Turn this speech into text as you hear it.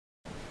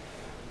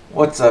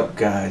What's up,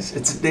 guys?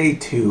 It's day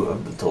 2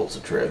 of the Tulsa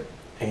trip,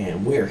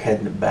 and we are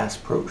heading to Bass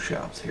Pro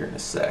Shops here in a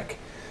sec.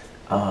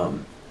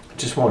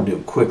 Just want to do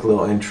a quick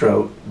little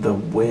intro. The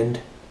wind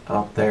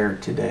out there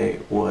today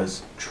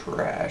was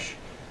trash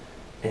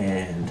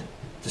and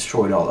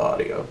destroyed all the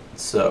audio.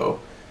 So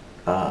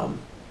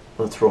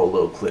let's roll a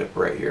little clip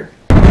right here.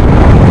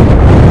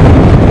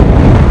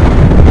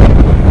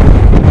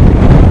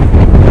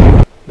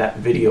 That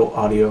video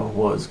audio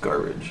was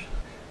garbage.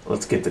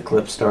 Let's get the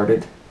clip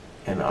started,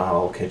 and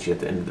I'll catch you at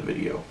the end of the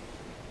video.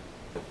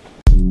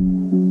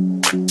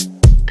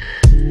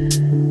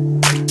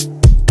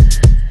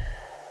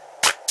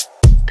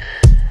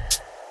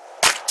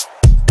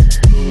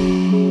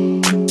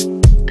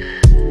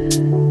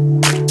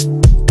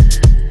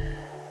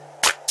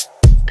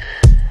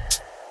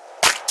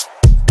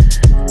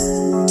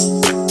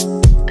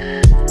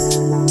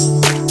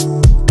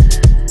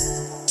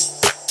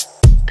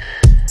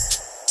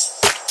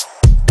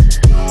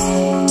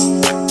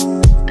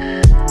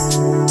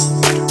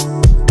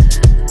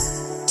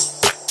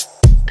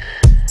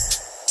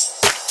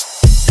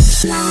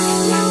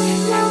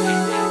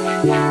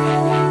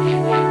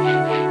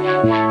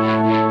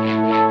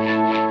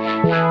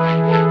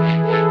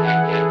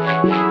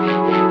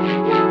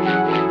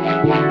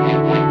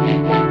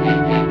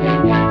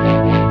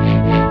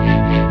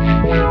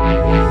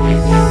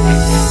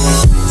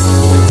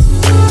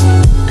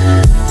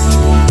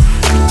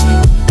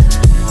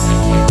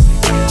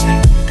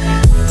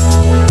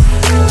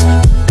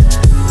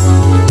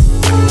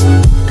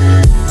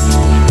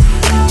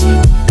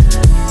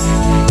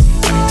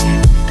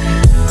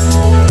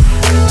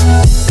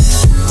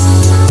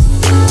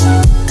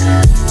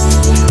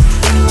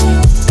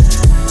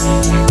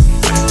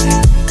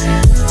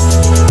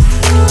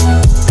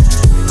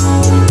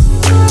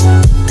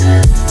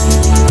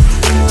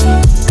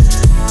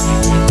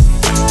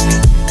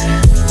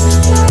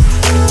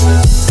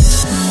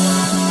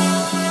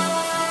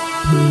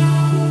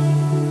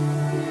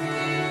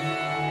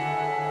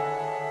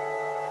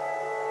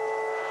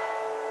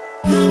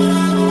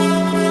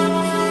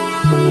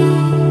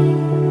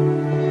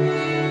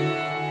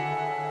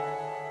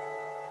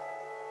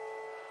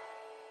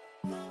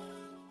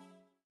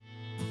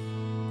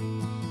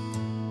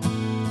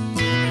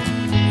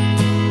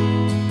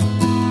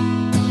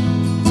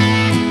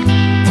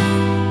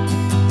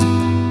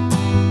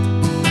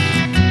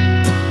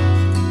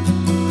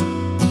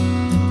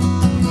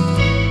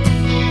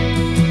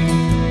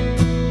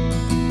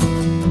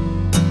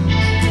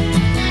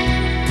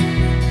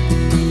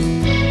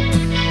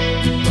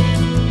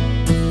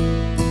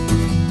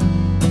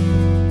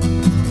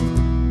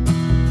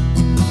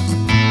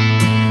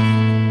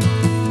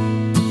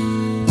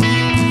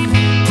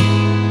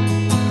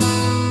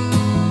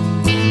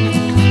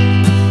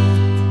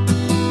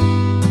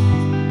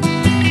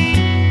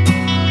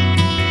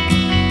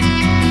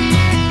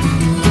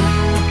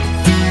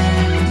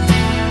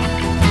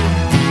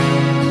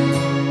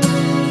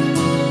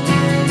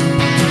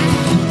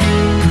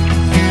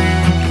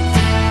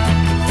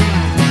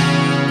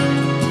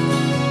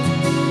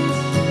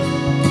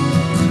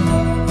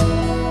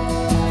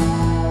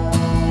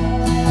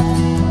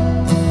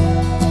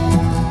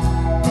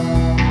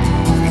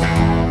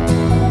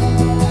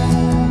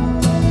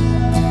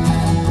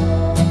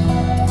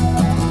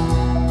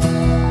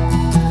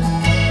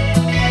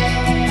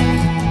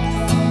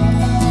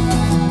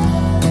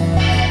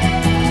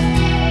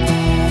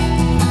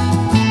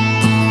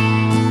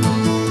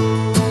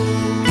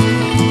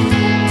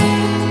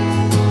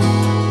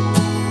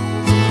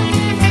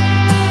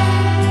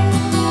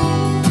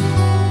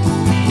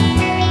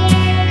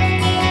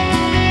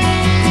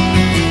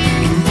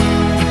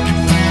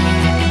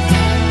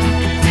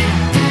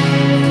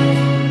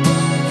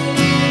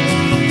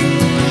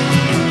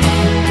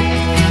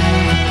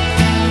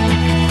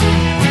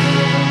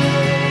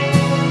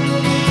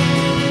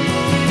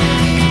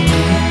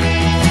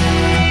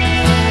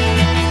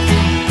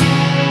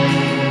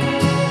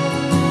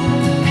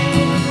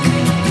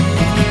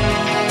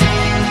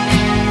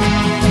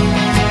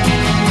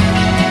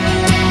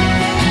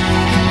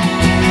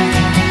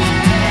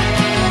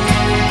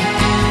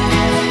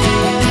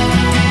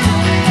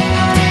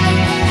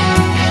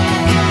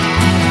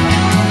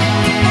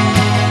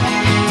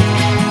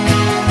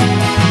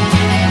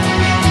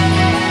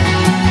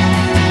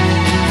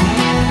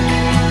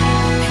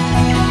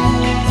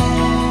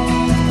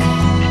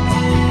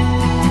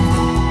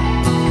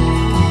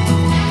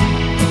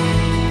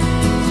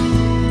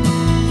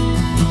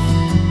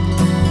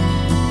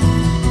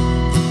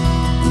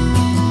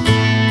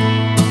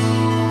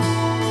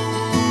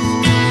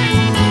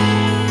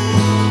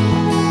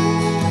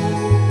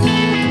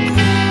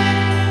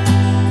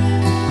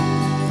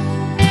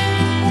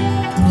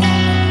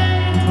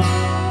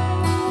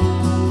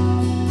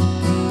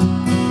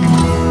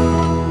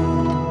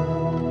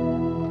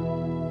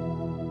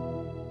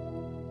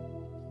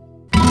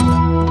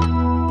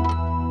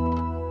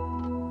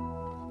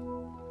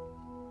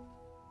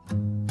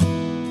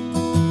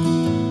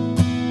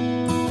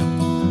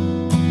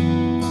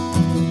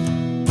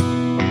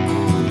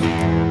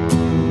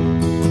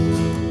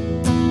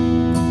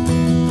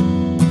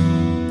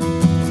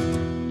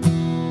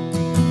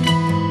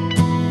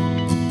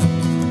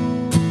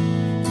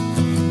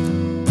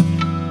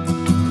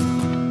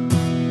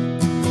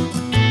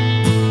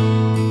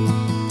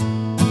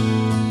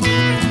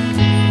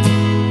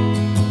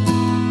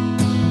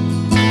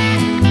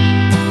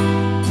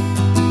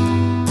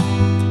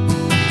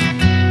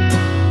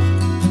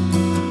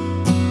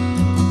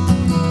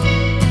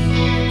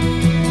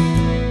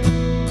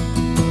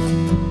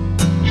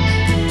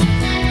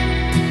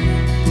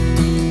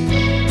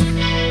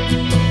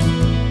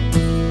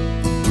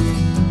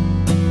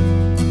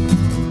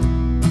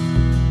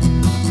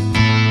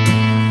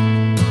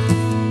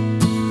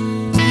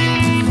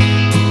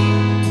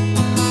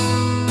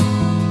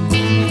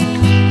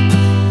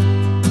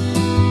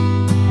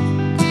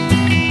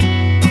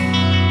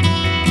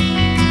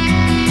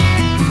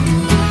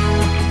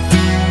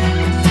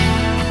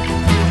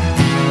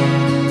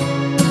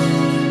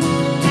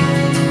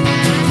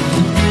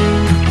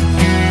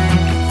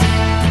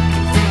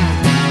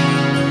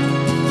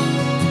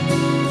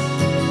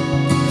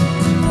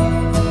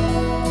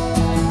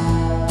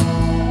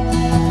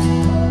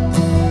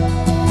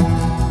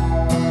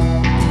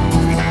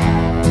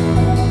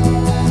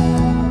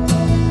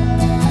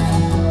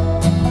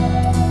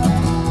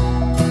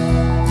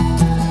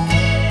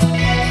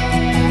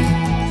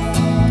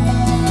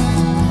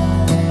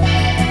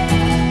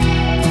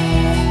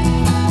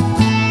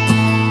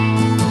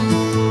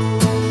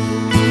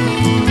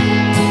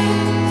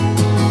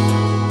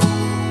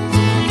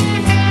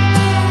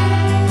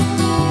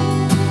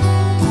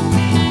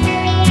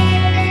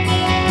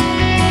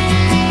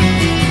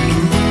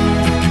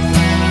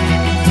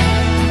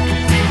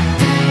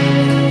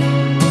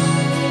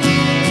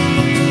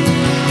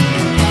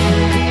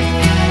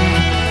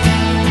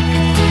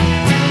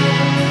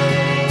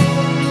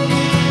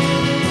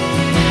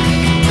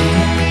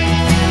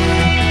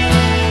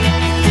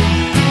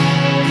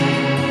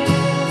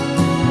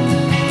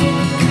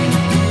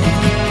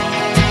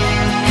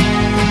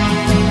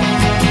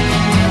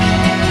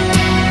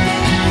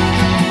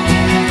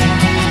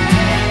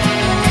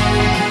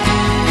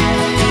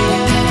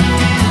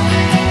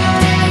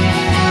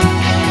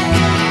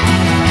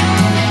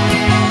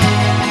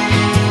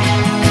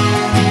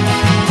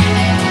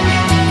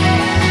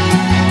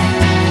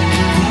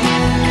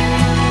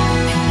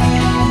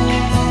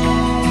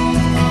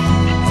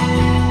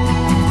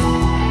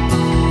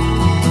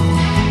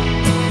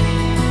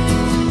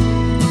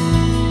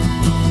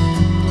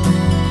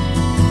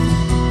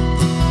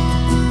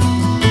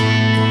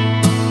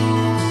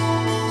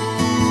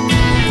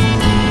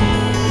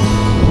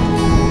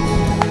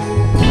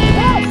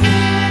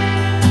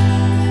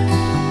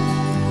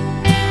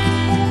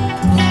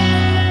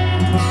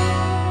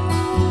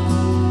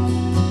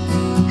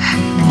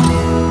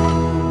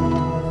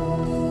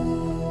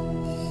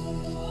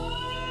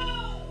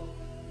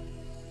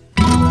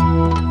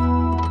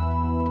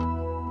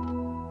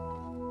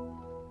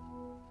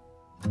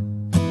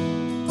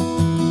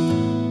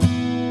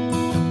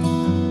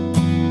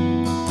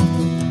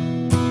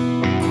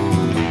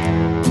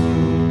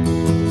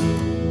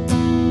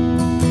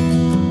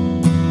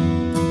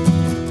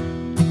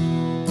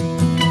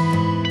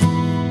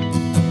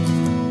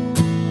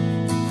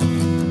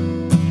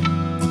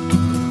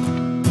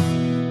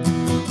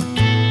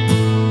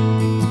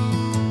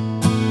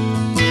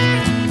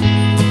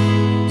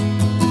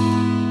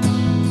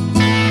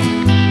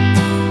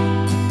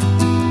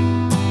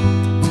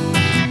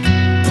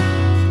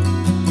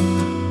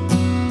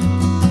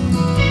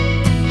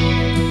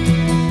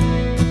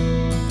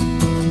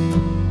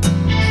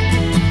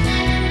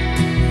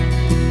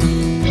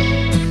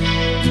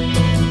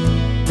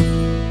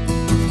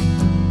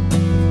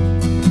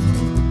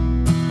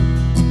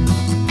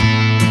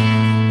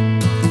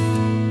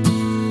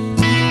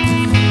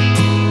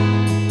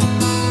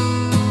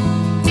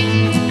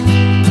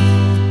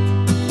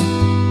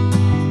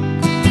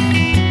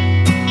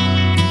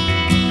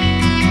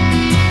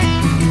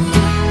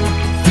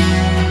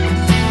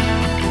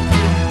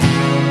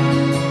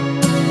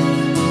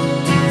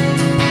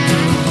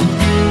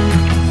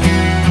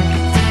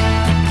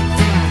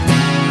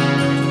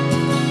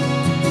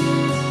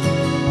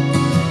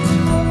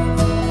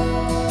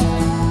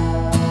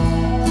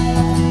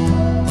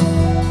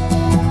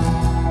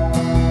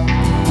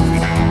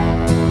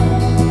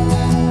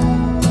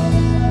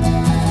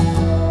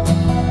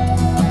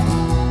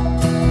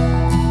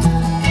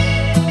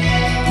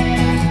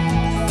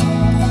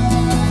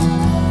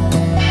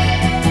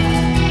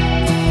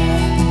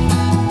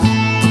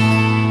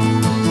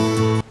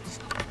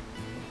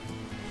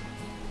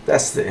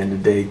 that's the end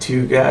of day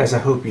 2, guys. I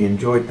hope you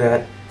enjoyed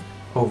that.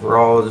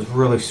 Overall, it was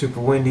really super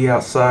windy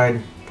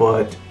outside,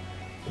 but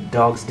the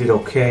dogs did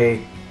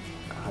okay.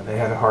 They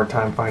had a hard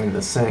time finding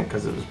the scent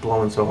because it was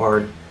blowing so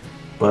hard,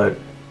 but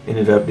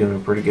ended up doing a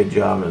pretty good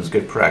job, and it was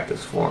good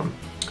practice for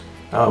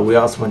them. We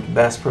also went to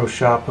Bass Pro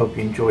Shop. Hope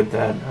you enjoyed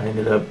that. I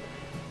ended up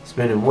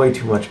spending way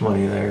too much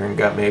money there and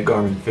got me a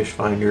Garmin fish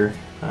finder.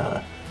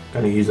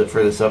 Going to use it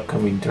for this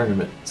upcoming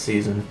tournament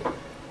season,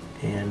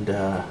 and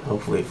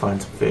hopefully find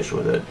some fish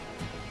with it.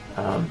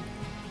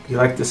 If you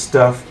like this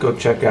stuff, go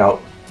check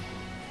out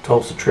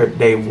Tulsa Trip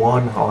Day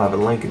 1. I'll have a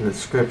link in the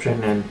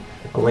description and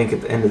a link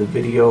at the end of the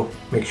video.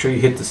 Make sure you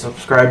hit the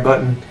subscribe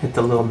button, hit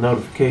the little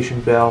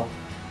notification bell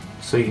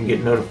so you can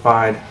get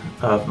notified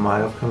of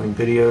my upcoming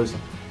videos.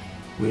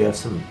 We have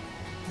some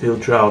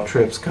field trial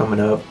trips coming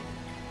up.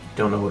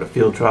 Don't know what a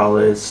field trial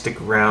is?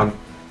 Stick around.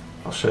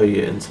 I'll show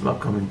you in some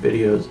upcoming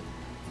videos.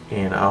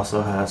 And I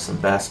also have some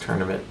bass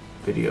tournament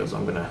videos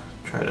I'm going to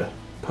try to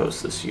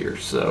post this year.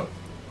 So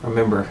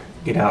remember,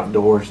 get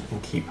outdoors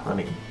and keep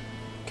hunting.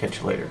 Catch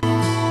you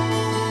later.